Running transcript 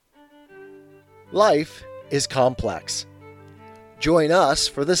Life is complex. Join us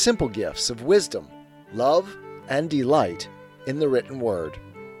for the simple gifts of wisdom, love, and delight in the written word.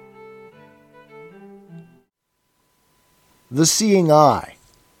 The Seeing Eye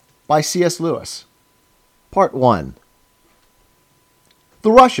by C.S. Lewis. Part 1.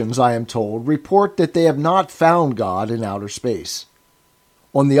 The Russians, I am told, report that they have not found God in outer space.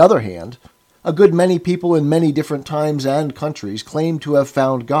 On the other hand, a good many people in many different times and countries claim to have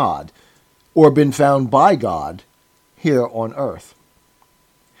found God, or been found by God, here on earth.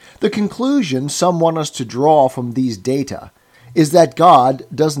 The conclusion some want us to draw from these data is that God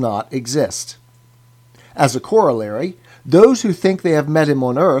does not exist. As a corollary, those who think they have met him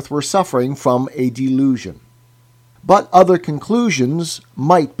on earth were suffering from a delusion. But other conclusions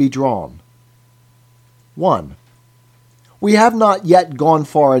might be drawn. 1. We have not yet gone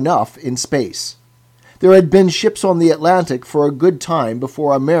far enough in space. There had been ships on the Atlantic for a good time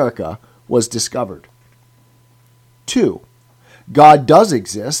before America was discovered. 2. God does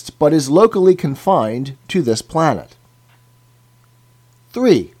exist, but is locally confined to this planet.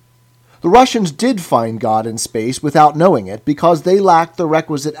 3. The Russians did find God in space without knowing it because they lacked the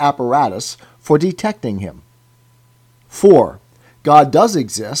requisite apparatus for detecting him. 4. God does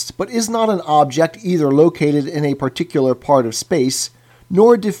exist, but is not an object either located in a particular part of space,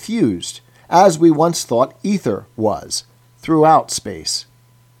 nor diffused, as we once thought ether was, throughout space.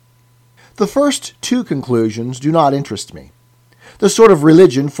 The first two conclusions do not interest me. The sort of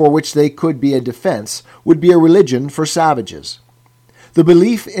religion for which they could be a defense would be a religion for savages. The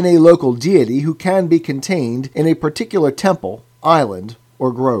belief in a local deity who can be contained in a particular temple, island,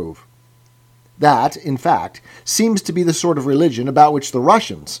 or grove. That, in fact, seems to be the sort of religion about which the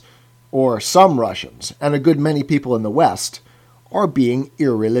Russians, or some Russians, and a good many people in the West, are being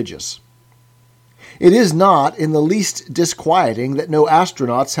irreligious. It is not in the least disquieting that no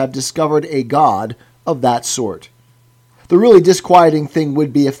astronauts have discovered a God of that sort. The really disquieting thing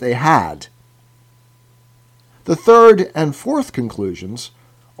would be if they had. The third and fourth conclusions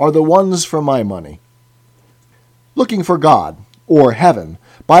are the ones for my money. Looking for God, or heaven,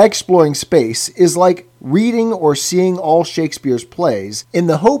 by exploring space is like reading or seeing all Shakespeare's plays in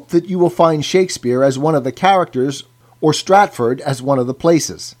the hope that you will find Shakespeare as one of the characters or Stratford as one of the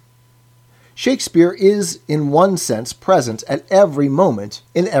places. Shakespeare is, in one sense, present at every moment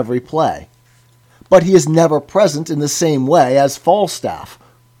in every play. But he is never present in the same way as Falstaff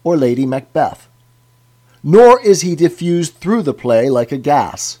or Lady Macbeth. Nor is he diffused through the play like a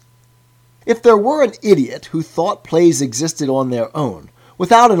gas. If there were an idiot who thought plays existed on their own,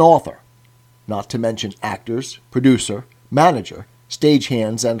 without an author, not to mention actors, producer, manager,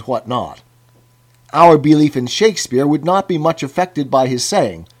 stagehands, and what not, our belief in Shakespeare would not be much affected by his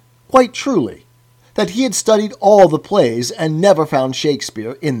saying, quite truly, that he had studied all the plays and never found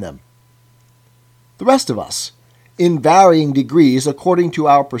Shakespeare in them. The rest of us, in varying degrees according to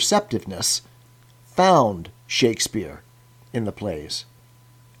our perceptiveness, found Shakespeare in the plays.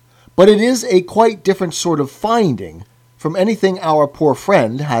 But it is a quite different sort of finding from anything our poor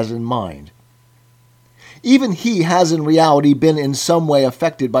friend has in mind. Even he has in reality been in some way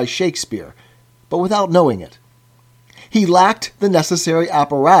affected by Shakespeare, but without knowing it. He lacked the necessary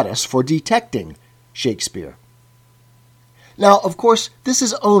apparatus for detecting Shakespeare. Now, of course, this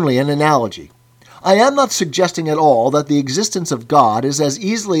is only an analogy. I am not suggesting at all that the existence of God is as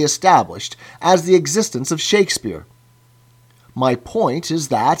easily established as the existence of Shakespeare. My point is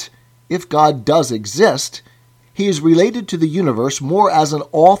that, if God does exist, he is related to the universe more as an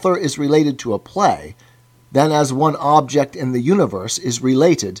author is related to a play than as one object in the universe is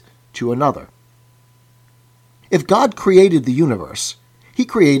related to another. If God created the universe, he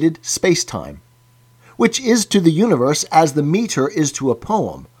created space-time, which is to the universe as the meter is to a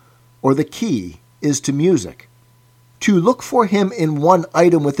poem, or the key is to music. To look for him in one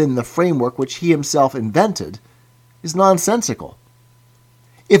item within the framework which he himself invented is nonsensical.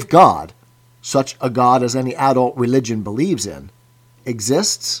 If God, such a God as any adult religion believes in,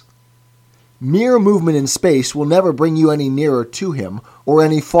 exists, mere movement in space will never bring you any nearer to him or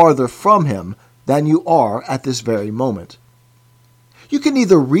any farther from him than you are at this very moment. You can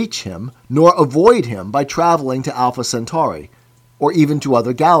neither reach him nor avoid him by traveling to Alpha Centauri, or even to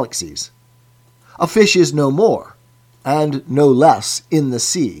other galaxies. A fish is no more, and no less in the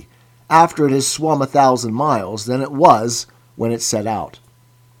sea, after it has swum 1,000 miles than it was when it set out.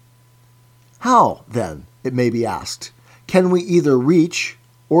 How, then, it may be asked, can we either reach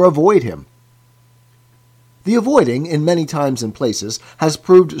or avoid him? The avoiding, in many times and places, has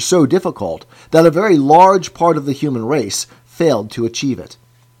proved so difficult that a very large part of the human race failed to achieve it.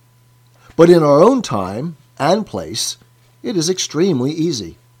 But in our own time and place, it is extremely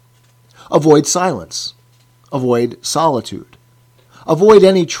easy. Avoid silence. Avoid solitude. Avoid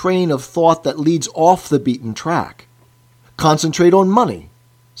any train of thought that leads off the beaten track. Concentrate on money,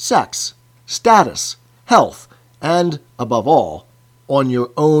 sex, status, health, and, above all, on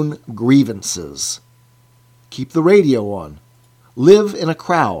your own grievances. Keep the radio on. Live in a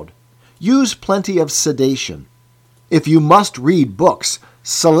crowd. Use plenty of sedation. If you must read books,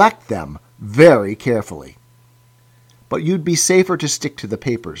 select them very carefully. But you'd be safer to stick to the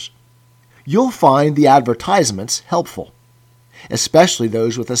papers. You'll find the advertisements helpful, especially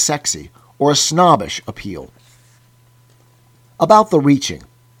those with a sexy or a snobbish appeal. About the reaching,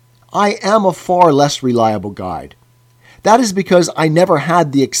 I am a far less reliable guide. That is because I never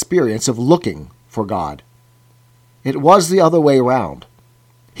had the experience of looking for God. It was the other way round.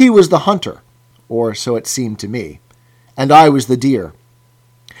 He was the hunter, or so it seemed to me, and I was the deer.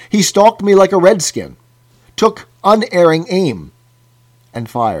 He stalked me like a redskin, took unerring aim, and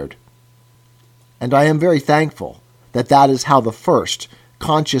fired. And I am very thankful that that is how the first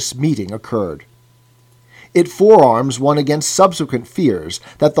conscious meeting occurred. It forearms one against subsequent fears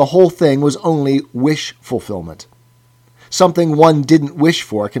that the whole thing was only wish fulfillment. Something one didn't wish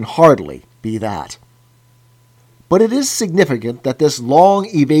for can hardly be that. But it is significant that this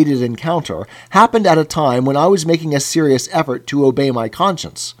long-evaded encounter happened at a time when I was making a serious effort to obey my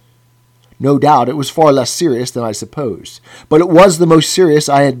conscience. No doubt it was far less serious than I supposed, but it was the most serious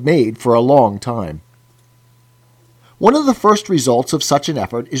I had made for a long time. One of the first results of such an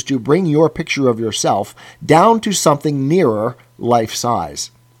effort is to bring your picture of yourself down to something nearer life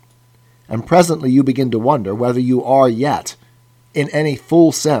size. And presently you begin to wonder whether you are yet, in any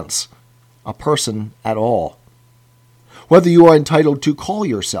full sense, a person at all. Whether you are entitled to call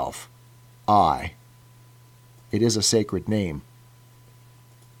yourself I. It is a sacred name.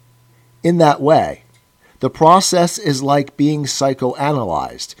 In that way, the process is like being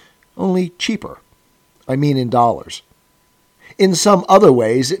psychoanalyzed, only cheaper. I mean in dollars. In some other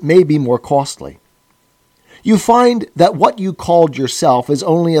ways, it may be more costly. You find that what you called yourself is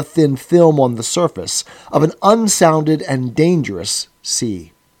only a thin film on the surface of an unsounded and dangerous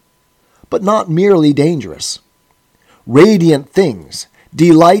sea. But not merely dangerous. Radiant things,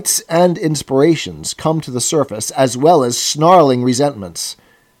 delights and inspirations come to the surface, as well as snarling resentments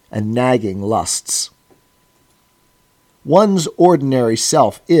and nagging lusts. One's ordinary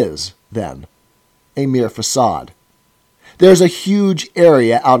self is, then, a mere facade. There's a huge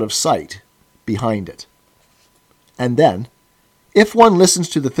area out of sight behind it. And then, if one listens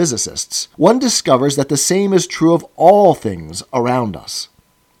to the physicists, one discovers that the same is true of all things around us.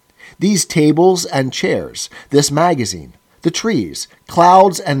 These tables and chairs, this magazine, the trees,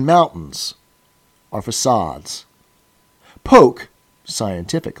 clouds, and mountains are facades. Poke,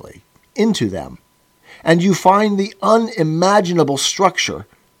 scientifically, into them, and you find the unimaginable structure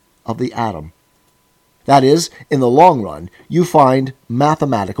of the atom. That is, in the long run, you find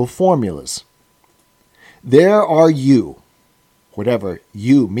mathematical formulas. There are you, whatever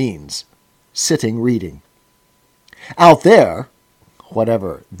you means, sitting reading. Out there,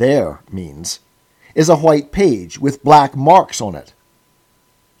 whatever there means, is a white page with black marks on it.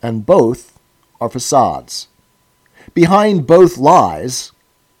 And both are facades. Behind both lies,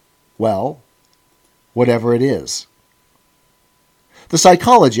 well, whatever it is. The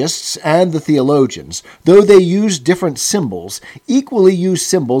psychologists and the theologians, though they use different symbols, equally use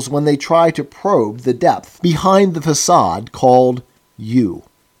symbols when they try to probe the depth behind the facade called you.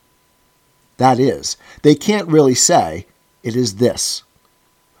 That is, they can't really say, it is this.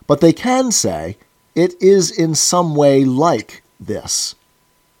 But they can say, it is in some way like this.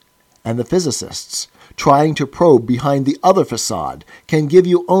 And the physicists, trying to probe behind the other facade, can give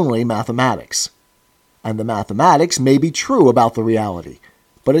you only mathematics. And the mathematics may be true about the reality,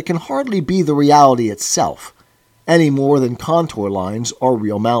 but it can hardly be the reality itself, any more than contour lines are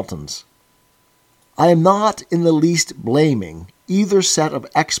real mountains. I am not in the least blaming either set of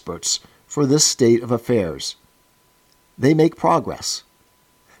experts for this state of affairs. They make progress.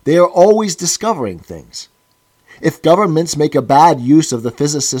 They are always discovering things. If governments make a bad use of the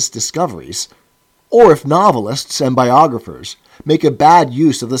physicists' discoveries, or if novelists and biographers make a bad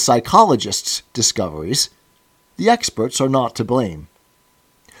use of the psychologists' discoveries, the experts are not to blame.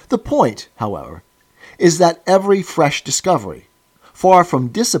 The point, however, is that every fresh discovery, far from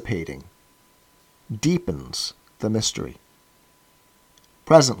dissipating, deepens the mystery.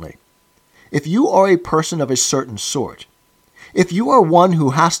 Presently, if you are a person of a certain sort, if you are one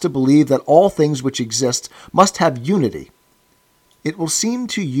who has to believe that all things which exist must have unity, it will seem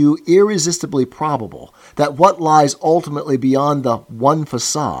to you irresistibly probable that what lies ultimately beyond the one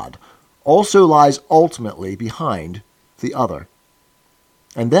facade also lies ultimately behind the other.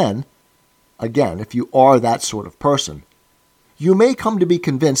 And then, again, if you are that sort of person, you may come to be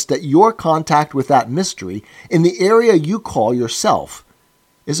convinced that your contact with that mystery in the area you call yourself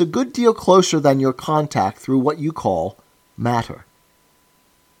is a good deal closer than your contact through what you call matter.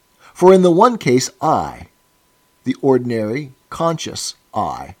 For in the one case, I, the ordinary, conscious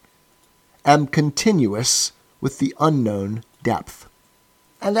I, am continuous with the unknown depth.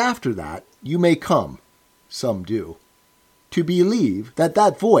 And after that, you may come, some do, to believe that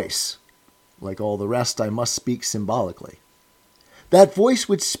that voice, like all the rest I must speak symbolically, that voice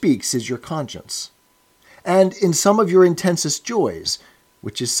which speaks is your conscience. And in some of your intensest joys,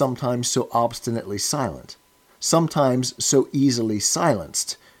 which is sometimes so obstinately silent, sometimes so easily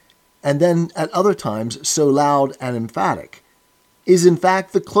silenced, and then at other times so loud and emphatic, is in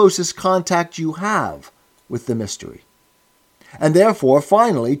fact the closest contact you have with the mystery, and therefore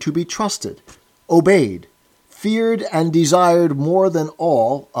finally to be trusted, obeyed, feared, and desired more than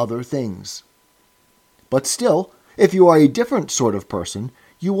all other things. But still, if you are a different sort of person,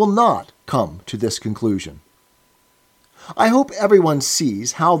 you will not come to this conclusion. I hope everyone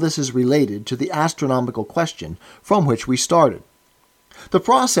sees how this is related to the astronomical question from which we started. The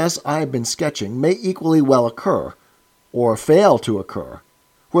process I have been sketching may equally well occur, or fail to occur,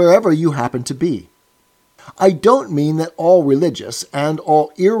 wherever you happen to be. I don't mean that all religious and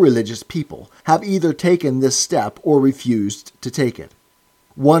all irreligious people have either taken this step or refused to take it.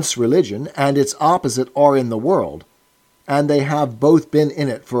 Once religion and its opposite are in the world, and they have both been in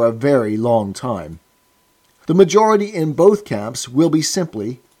it for a very long time, the majority in both camps will be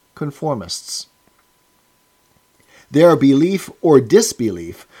simply conformists. Their belief or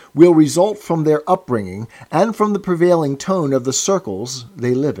disbelief will result from their upbringing and from the prevailing tone of the circles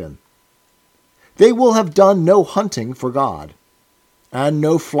they live in. They will have done no hunting for God, and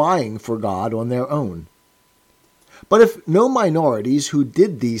no flying for God on their own. But if no minorities who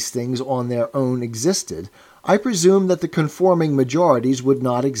did these things on their own existed, I presume that the conforming majorities would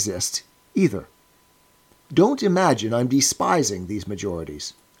not exist either. Don't imagine I'm despising these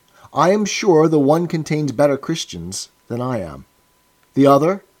majorities. I am sure the one contains better Christians than I am, the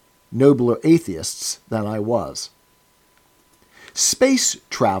other, nobler atheists than I was. Space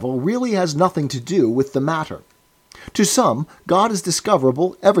travel really has nothing to do with the matter. To some, God is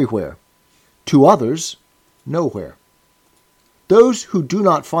discoverable everywhere. To others, nowhere. Those who do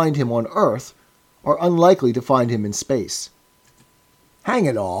not find him on Earth are unlikely to find him in space. Hang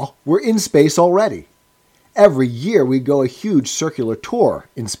it all, we're in space already. Every year we go a huge circular tour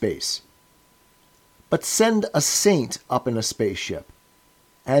in space. But send a saint up in a spaceship,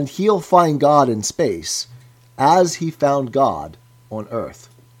 and he'll find God in space as he found God on Earth.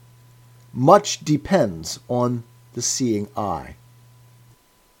 Much depends on the seeing eye.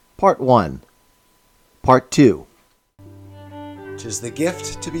 Part 1. Part 2. 'Tis the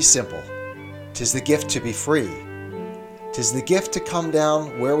gift to be simple. 'Tis the gift to be free. 'Tis the gift to come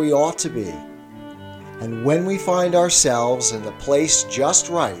down where we ought to be. And when we find ourselves in the place just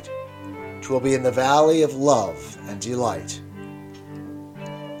right, 'twill be in the valley of love and delight.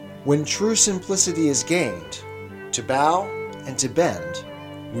 When true simplicity is gained, to bow and to bend,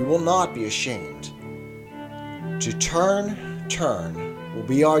 we will not be ashamed. To turn will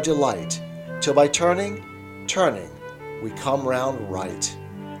be our delight, till by turning, we come round right.